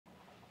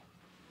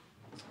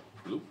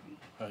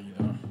How you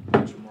doing?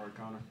 Chamarri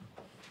Conner.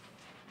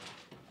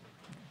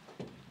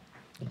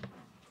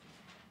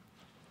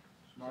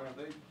 Chamarri,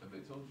 have they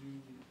told you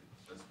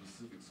a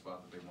specific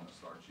spot that they want to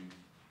start you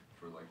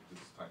for like this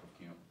type of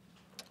camp?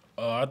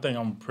 I think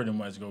I'm pretty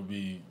much gonna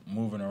be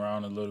moving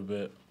around a little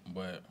bit,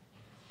 but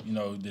you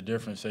know the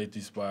different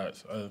safety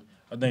spots.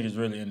 I think it's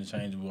really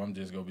interchangeable. I'm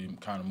just gonna be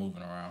kind of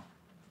moving around.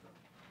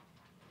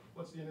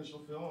 What's the initial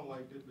feeling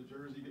like? The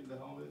jersey, getting the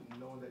helmet, and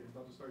knowing that you're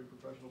about to start your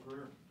professional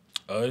career?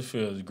 It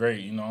feels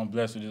great. You know, I'm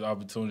blessed with this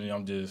opportunity.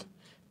 I'm just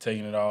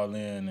taking it all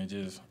in and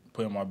just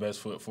putting my best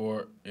foot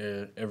forward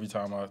every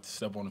time I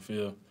step on the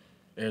field,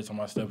 every time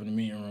I step in the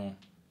meeting room.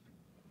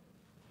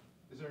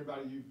 Is there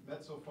anybody you've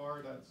met so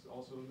far that's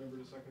also a member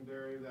of the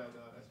secondary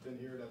that's been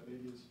here that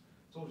maybe has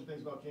told you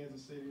things about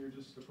Kansas City or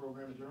just the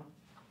program in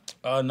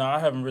general? No, I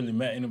haven't really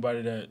met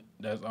anybody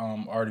that's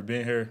already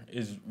been here.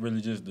 It's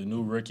really just the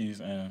new rookies,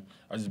 and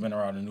I just been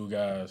around the new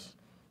guys,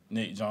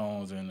 Nick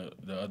Jones and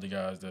the other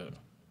guys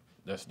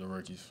that's the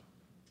rookies.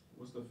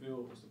 What's the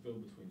feel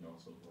between y'all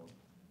so far?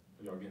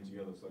 Are y'all getting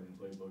together, studying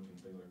playbook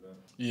and things like that?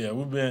 Yeah,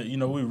 we've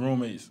been, we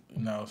roommates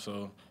now,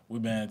 so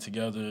we've been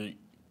together,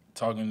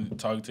 talking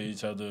to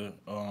each other,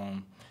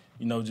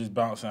 just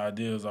bouncing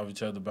ideas off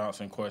each other,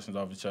 bouncing questions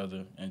off each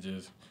other, and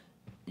just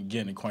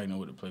getting acquainted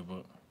with the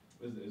playbook.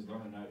 Is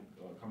learning that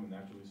coming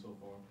naturally so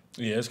far?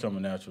 Yeah, it's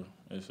coming natural.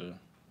 Yes, sir.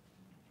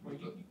 Go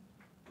ahead.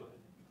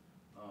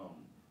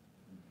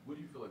 What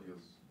do you feel like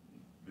has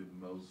been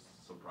most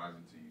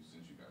surprising to you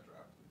since you got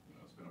drafted? You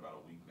know, it's been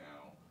about a week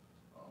now.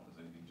 Has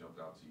anything jumped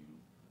out to you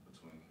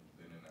between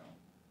then and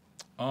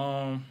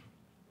now?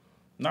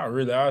 Not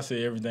really. I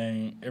say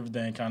everything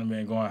kind of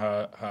been going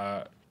how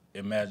I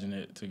imagined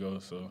it to go.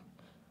 So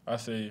I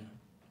say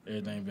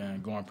everything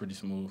been going pretty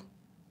smooth.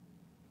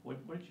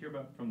 What did you hear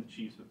about from the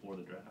Chiefs before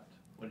the draft?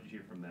 What did you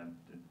hear from them?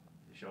 Did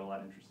they show a lot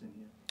of interest in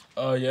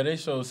you? Yeah, they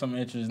showed some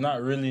interest.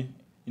 Not really.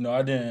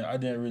 I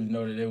didn't really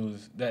know that they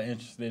was that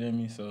interested in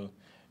me. So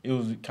it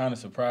was kind of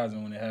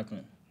surprising when it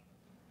happened.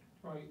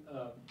 Right.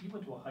 You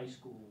went to a high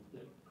school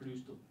that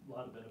produced a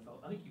lot of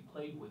NFL. I think you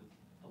played with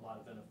a lot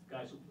of NFL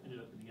guys who ended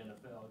up in the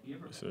NFL. Do you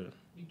ever? Yes, sir.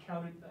 You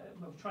counted.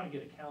 I was trying to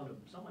get a count of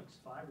something like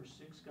 5 or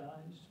 6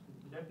 guys.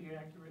 Would that be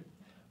accurate?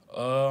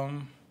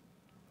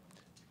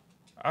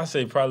 I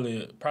say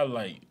probably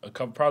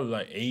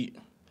like 8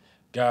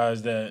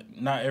 guys that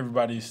not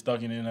everybody's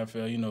stuck in the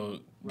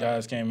NFL.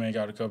 Guys came in,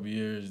 got a couple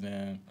years,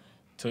 then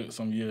took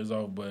some years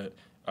off, but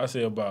I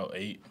say about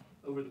 8.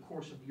 Over the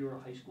course of your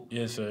high school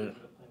career? Yes, sir.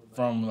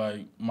 From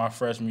like my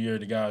freshman year,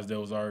 the guys that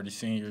was already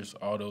seniors,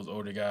 all those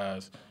older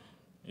guys.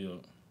 Okay.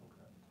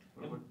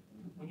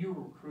 When you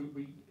were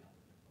recruiting,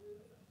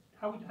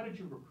 how did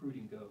your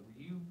recruiting go?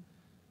 Were you?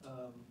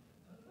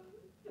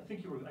 I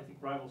think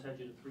Rivals had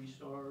you at a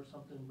 3-star or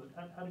something, but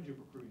how did your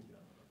recruiting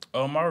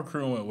go? My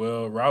recruiting went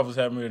well. Rivals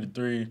had me at a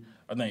 3.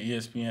 I think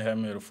ESPN had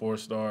me at a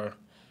 4-star.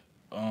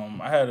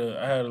 I had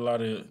a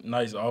lot of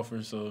nice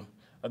offers, so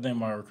I think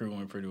my recruiting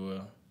went pretty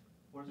well.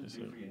 What does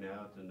it do for you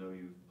now to know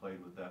you've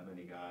played with that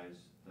many guys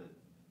that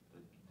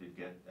did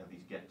at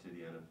least get to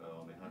the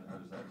NFL? I mean, how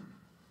does that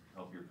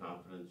help your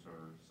confidence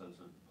or sense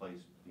of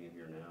place being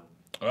here now?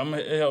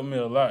 It helped me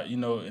a lot,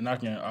 and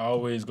I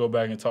always go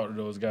back and talk to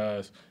those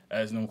guys,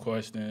 ask them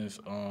questions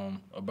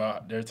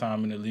about their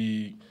time in the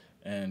league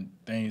and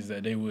things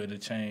that they would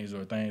have changed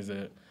or things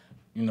that,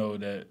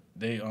 that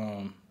they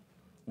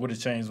would have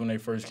changed when they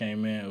first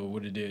came in or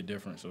would have did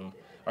different. So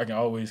I can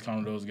always count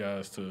on those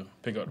guys to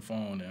pick up the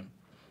phone and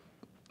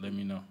let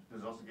me know.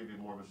 Does it also give you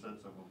more of a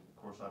sense of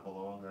course I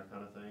belong, that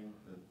kind of thing?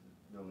 That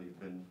you've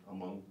been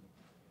among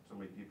so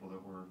many people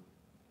that were.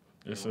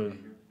 Yes, sir.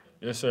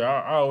 Yes, sir.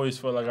 I always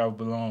felt like I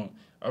belonged.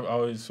 I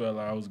always felt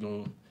like I was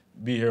going to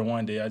be here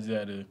one day. I just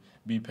had to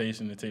be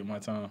patient and take my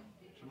time.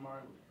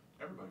 Chamarri,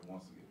 everybody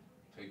wants to get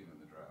taken in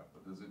the draft,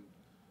 but does it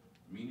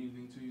mean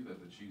anything to you that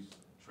the Chiefs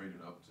traded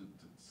up to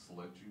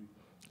select you?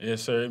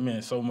 Yes, sir. It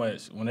meant so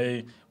much. When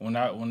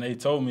they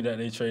told me that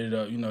they traded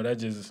up, that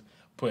just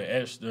put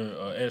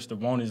extra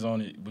bonus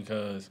on it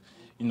because,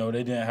 they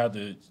didn't have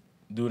to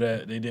do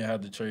that. They didn't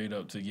have to trade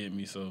up to get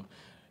me. So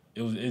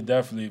it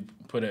definitely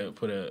put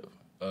a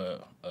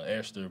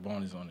extra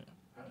bonus on it.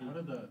 How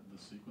did the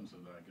sequence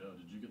of that go?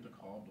 Did you get the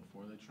call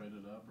before they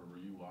traded up, or were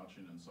you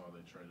watching and saw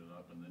they traded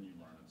up and then you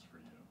learned it's for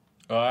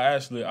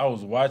you? I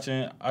was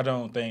watching. I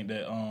don't think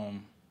that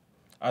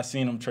I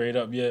seen them trade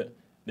up yet.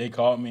 They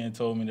called me and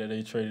told me that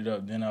they traded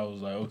up. Then I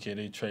was like, okay,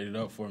 they traded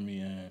up for me,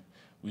 and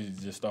we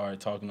just started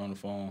talking on the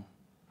phone.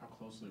 How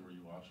closely were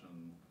you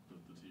watching the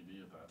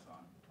TV at that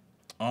time?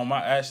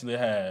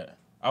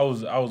 I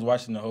was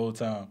watching the whole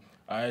time.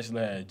 I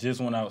actually had just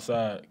went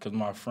outside because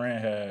my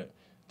friend had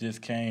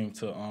just came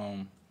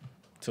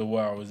to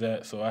where I was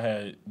at. So I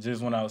had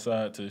just went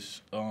outside to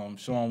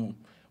show him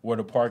where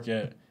to park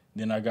at.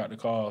 Then I got the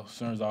call as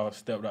soon as I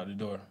stepped out the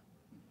door.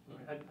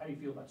 How do you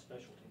feel about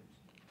special teams?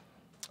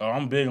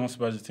 I'm big on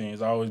special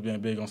teams. I've always been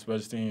big on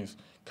special teams.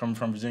 Coming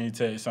from Virginia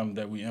Tech, it's something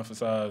that we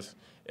emphasize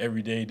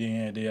every day,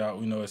 day in, day out.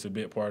 We know it's a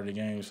big part of the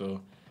game,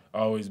 so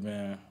I've always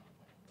been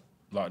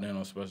locked in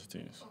on special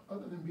teams.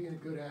 Other than being a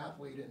good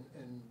athlete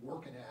and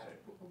working at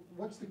it,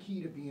 what's the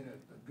key to being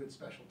a good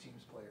special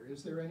teams player?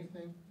 Is there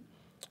anything?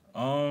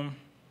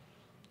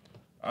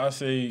 I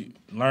say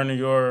learning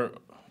your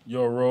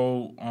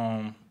role,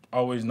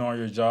 always knowing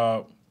your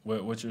job,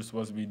 what you're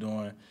supposed to be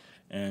doing,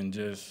 and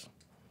just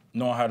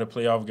knowing how to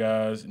play off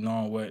guys,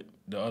 knowing what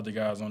the other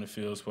guys on the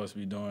field are supposed to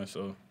be doing.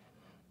 So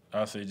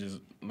I say just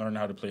learn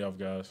how to play off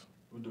guys.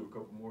 We'll do a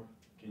couple more.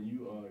 Can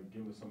you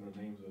give us some of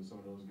the names of some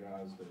of those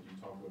guys that you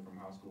talked with from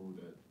high school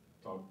that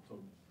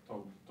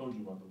told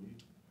you about the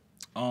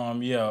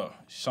league? Yeah,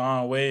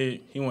 Sean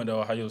Wade, he went to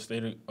Ohio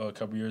State a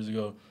couple years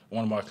ago.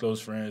 One of my close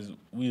friends.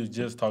 We was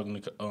just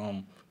talking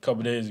a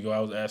couple days ago. I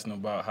was asking him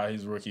about how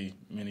his rookie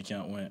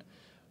minicamp went.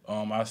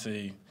 I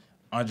say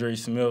Andre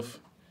Smith,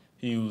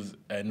 he was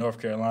at North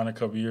Carolina a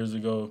couple years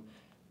ago.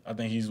 I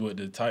think he's with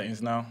the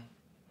Titans now.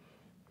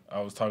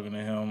 I was talking to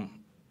him.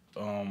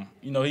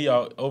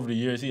 Over the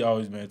years, he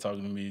always been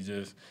talking to me,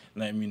 just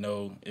letting me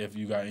know if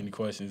you got any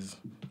questions,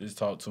 just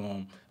talk to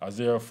him.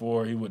 Isaiah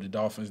Ford, he with the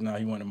Dolphins now.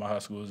 He went to my high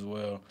school as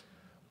well.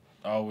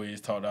 I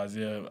always talk to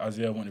Isaiah.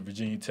 Isaiah went to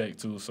Virginia Tech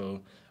too,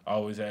 so I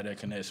always had that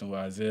connection with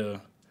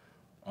Isaiah.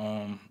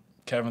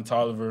 Kevin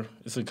Tolliver,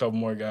 it's a couple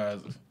more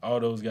guys. All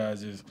those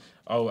guys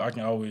I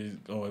can always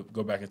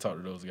go back and talk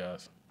to those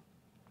guys.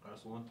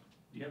 Last one.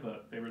 Do you have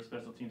a favorite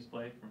special teams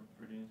play from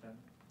Virginia Tech?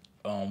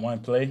 One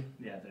play.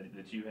 Yeah,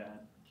 that you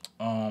had.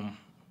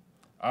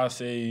 I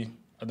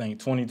think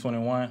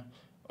 2021,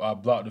 I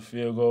blocked the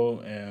field goal,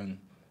 and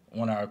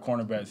one of our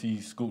cornerbacks,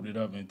 he scooped it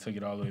up and took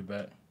it all the way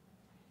back.